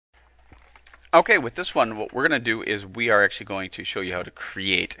Okay, with this one, what we're going to do is we are actually going to show you how to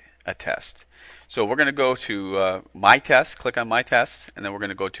create a test. So we're going to go to My Test, click on My Tests, and then we're going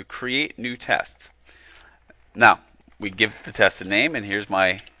to go to Create New Tests. Now, we give the test a name, and here's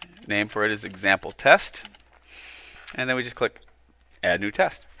my name for it is Example Test. And then we just click Add New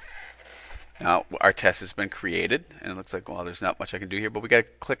Test. Now, our test has been created, and it looks like, well, there's not much I can do here, but we got to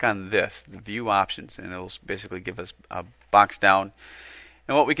click on this, the View Options, and it'll basically give us a box down.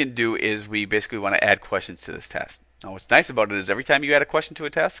 And what we can do is we basically want to add questions to this test. Now what's nice about it is every time you add a question to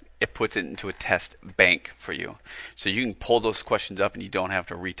a test, it puts it into a test bank for you. So you can pull those questions up and you don't have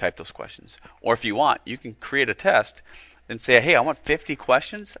to retype those questions. Or if you want, you can create a test and say, hey, I want 50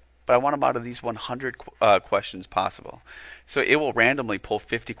 questions, but I want them out of these 100 questions possible. So it will randomly pull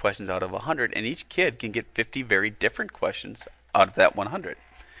 50 questions out of 100, and each kid can get 50 very different questions out of that 100.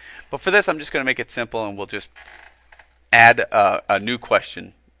 But for this, I'm just going to make it simple, and we'll just add a new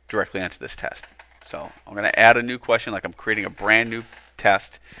question directly onto this test. So I'm going to add a new question like I'm creating a brand new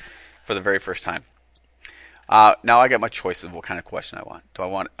test for the very first time. Now I got my choice of what kind of question I want. Do I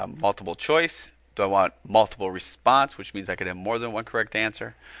want a multiple choice? Do I want multiple response, which means I could have more than one correct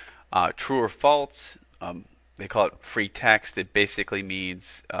answer? True or false? They call it free text. It basically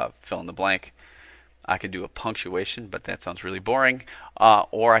means fill in the blank. I can do a punctuation, but that sounds really boring.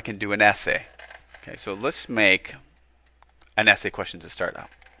 Or I can do an essay. Okay, so let's make an essay question to start out.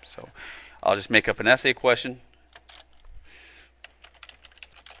 So I'll just make up an essay question.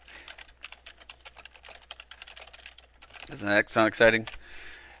 Doesn't that sound exciting?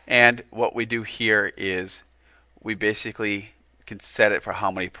 And what we do here is we basically can set it for how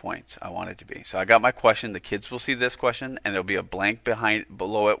many points I want it to be. So I got my question. The kids will see this question, and there'll be a blank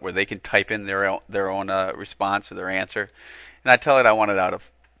below it where they can type in their own response or their answer. And I tell it I want it out of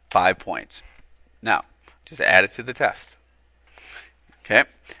 5 points. Now, just add it to the test. Okay.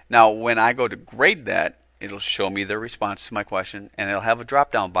 Now, when I go to grade that, it'll show me their response to my question, and it'll have a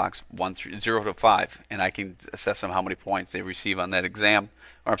drop-down box 0 to 5, and I can assess them how many points they receive on that exam,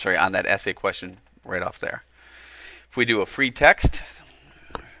 or I'm sorry, on that essay question right off there. If we do a free text,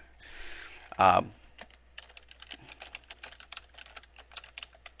 and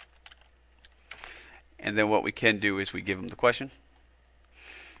then what we can do is we give them the question.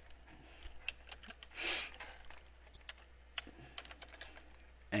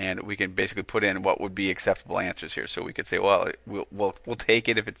 And we can basically put in what would be acceptable answers here. So we could say, well, we'll take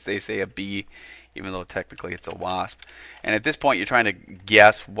it if they say a B, even though technically it's a WASP. And at this point, you're trying to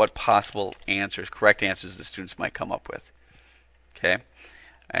guess what possible answers, correct answers, the students might come up with. Okay,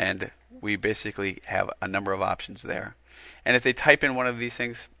 and we basically have a number of options there. And if they type in one of these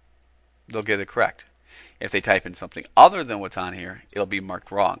things, they'll get it correct. If they type in something other than what's on here, it'll be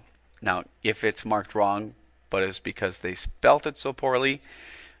marked wrong. Now, if it's marked wrong, but it's because they spelt it so poorly,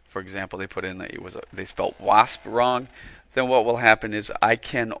 for example, they put in that they spelled WASP wrong, then what will happen is I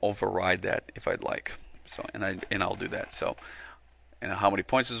can override that if I'd like. So and I'll do that. So, and how many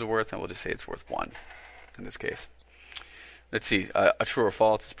points is it worth? And we'll just say it's worth 1 in this case. Let's see, a true or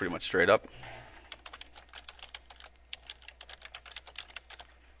false is pretty much straight up.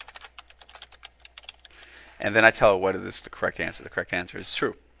 And then I tell it what is the correct answer. The correct answer is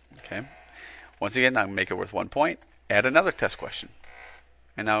true. Okay. Once again, I'm going to make it worth 1 point. Add another test question.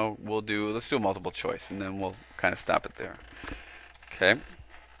 And now let's do a multiple choice, and then we'll kind of stop it there. Okay.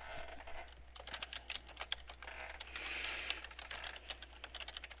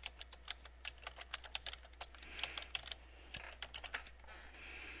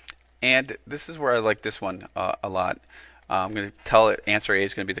 And this is where I like this one a lot. I'm going to tell it answer A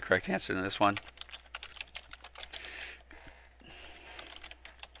is going to be the correct answer in this one.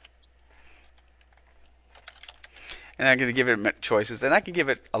 And I'm going to give it choices, and I can give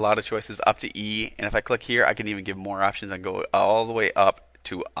it a lot of choices up to E, and if I click here I can even give more options. I can go all the way up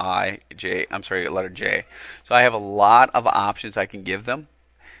to letter J. So I have a lot of options I can give them,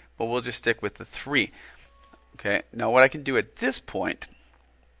 but we'll just stick with the 3. Okay, now what I can do at this point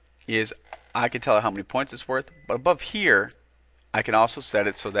is I can tell it how many points it's worth, but above here I can also set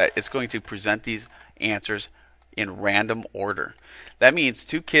it so that it's going to present these answers in random order. That means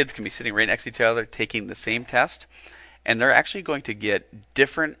 2 kids can be sitting right next to each other taking the same test, and they're actually going to get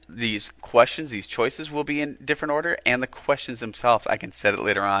these questions, these choices will be in different order, and the questions themselves I can set it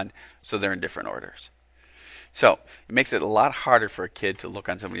later on so they're in different orders. So it makes it a lot harder for a kid to look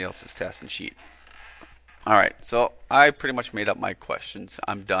on somebody else's test and sheet. Alright, so I pretty much made up my questions.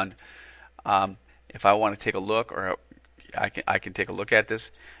 I'm done. If I want to take a look, or I can take a look at this.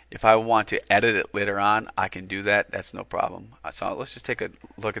 If I want to edit it later on, I can do that. That's no problem. So let's just take a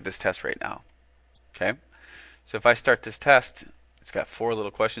look at this test right now. Okay. So if I start this test, it's got 4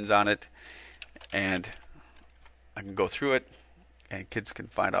 little questions on it. and I can go through it, and kids can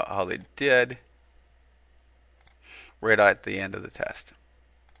find out how they did right at the end of the test.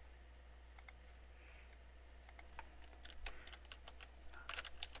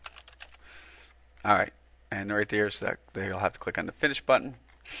 Alright, and right there, so that they'll have to click on the finish button.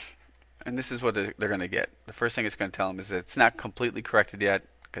 And this is what they're going to get. The first thing it's going to tell them is that it's not completely corrected yet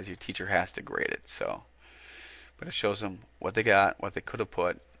because your teacher has to grade it. So, but it shows them what they got, what they could have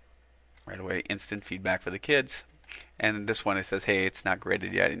put. Right away, instant feedback for the kids. And this one, it says, hey, it's not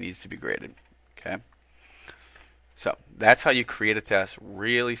graded yet. It needs to be graded. Okay. So that's how you create a test.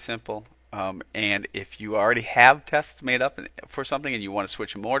 Really simple. And if you already have tests made up for something and you want to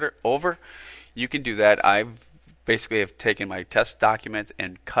switch them over, you can do that. I've basically have taken my test documents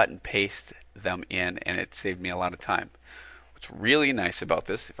and cut and paste them in, and it saved me a lot of time. What's really nice about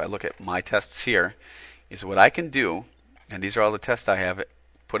this, if I look at my tests here, is what I can do, and these are all the tests I have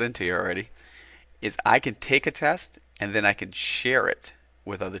put into here already, is I can take a test and then I can share it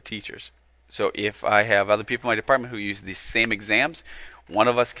with other teachers. So if I have other people in my department who use these same exams, one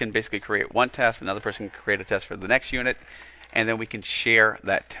of us can basically create one test, another person can create a test for the next unit, and then we can share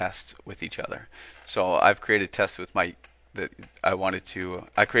that test with each other. So I've created tests with I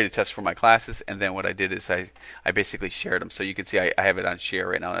created tests for my classes, and then what I did is I basically shared them. So you can see I have it on share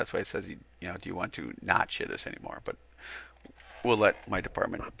right now. That's why it says, do you want to not share this anymore? But we'll let my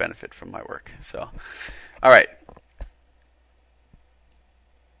department benefit from my work. So, all right.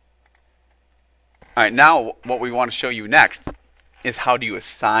 All right, now what we want to show you next is how do you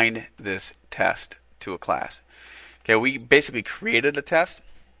assign this test to a class. Okay, we basically created a test.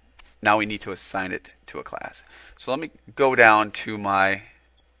 Now we need to assign it to a class. So let me go down to my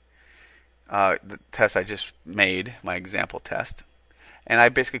the test I just made, my example test. And I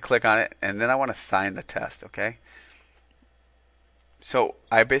basically click on it, and then I want to assign the test, okay? So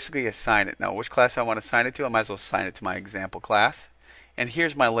I basically assign it. Now, which class I want to assign it to, I might as well assign it to my example class. And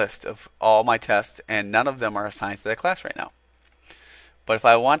here's my list of all my tests, and none of them are assigned to that class right now. But if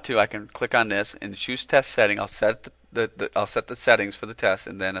I want to, I can click on this and choose test setting. I'll set I'll set the settings for the test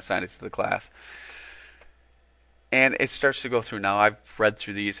and then assign it to the class. And it starts to go through. Now I've read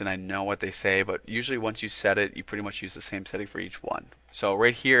through these and I know what they say, but usually once you set it, you pretty much use the same setting for each one. So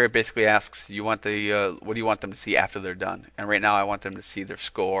right here it basically asks, what do you want them to see after they're done? And right now I want them to see their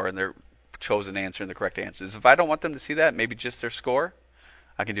score and their chosen answer and the correct answers. If I don't want them to see that, maybe just their score,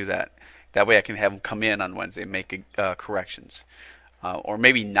 I can do that. That way I can have them come in on Wednesday and make corrections. Or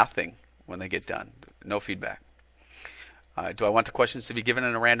maybe nothing when they get done. No feedback. Do I want the questions to be given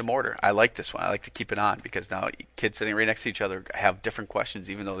in a random order? I like this one. I like to keep it on because now kids sitting right next to each other have different questions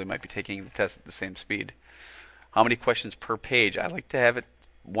even though they might be taking the test at the same speed. How many questions per page? I like to have it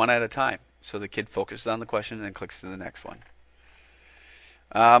one at a time so the kid focuses on the question and then clicks to the next one.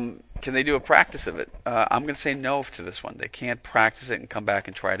 Can they do a practice of it? I'm going to say no to this one. They can't practice it and come back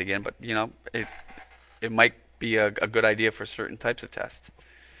and try it again, but it might be a good idea for certain types of tests.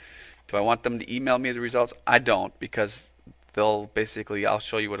 Do I want them to email me the results? I don't, because I'll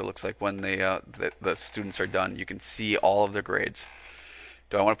show you what it looks like when the students are done. You can see all of their grades.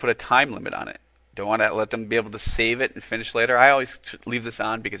 Do I want to put a time limit on it? Do I want to let them be able to save it and finish later? I always leave this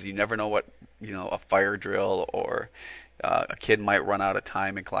on because you never know what, a fire drill or a kid might run out of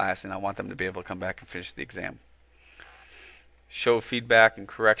time in class, and I want them to be able to come back and finish the exam. Show feedback and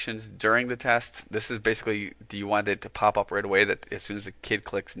corrections during the test. This is basically, do you want it to pop up right away that as soon as the kid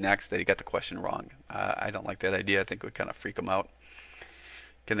clicks next that he got the question wrong? I don't like that idea. I think it would kind of freak them out.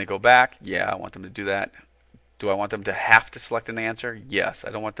 Can they go back? Yeah, I want them to do that. Do I want them to have to select an answer? Yes.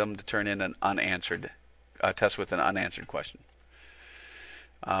 I don't want them to turn in an unanswered test with an unanswered question.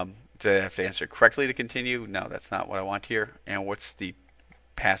 Do they have to answer correctly to continue? No, that's not what I want here. And what's the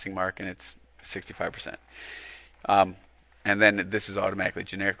passing mark? And it's 65%. And then this is automatically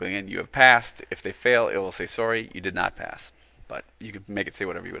generically in. You have passed. If they fail, it will say, sorry, you did not pass. But you can make it say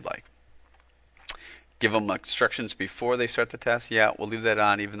whatever you would like. Give them instructions before they start the test. Yeah, we'll leave that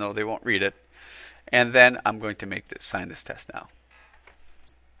on even though they won't read it. And then I'm going to sign this test now.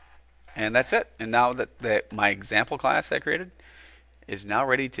 And that's it. And now that my example class I created is now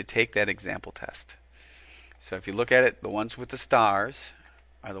ready to take that example test. So if you look at it, the ones with the stars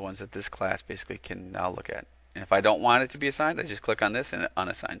are the ones that this class basically can now look at. And if I don't want it to be assigned, I just click on this and it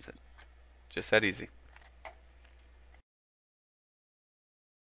unassigns it. Just that easy.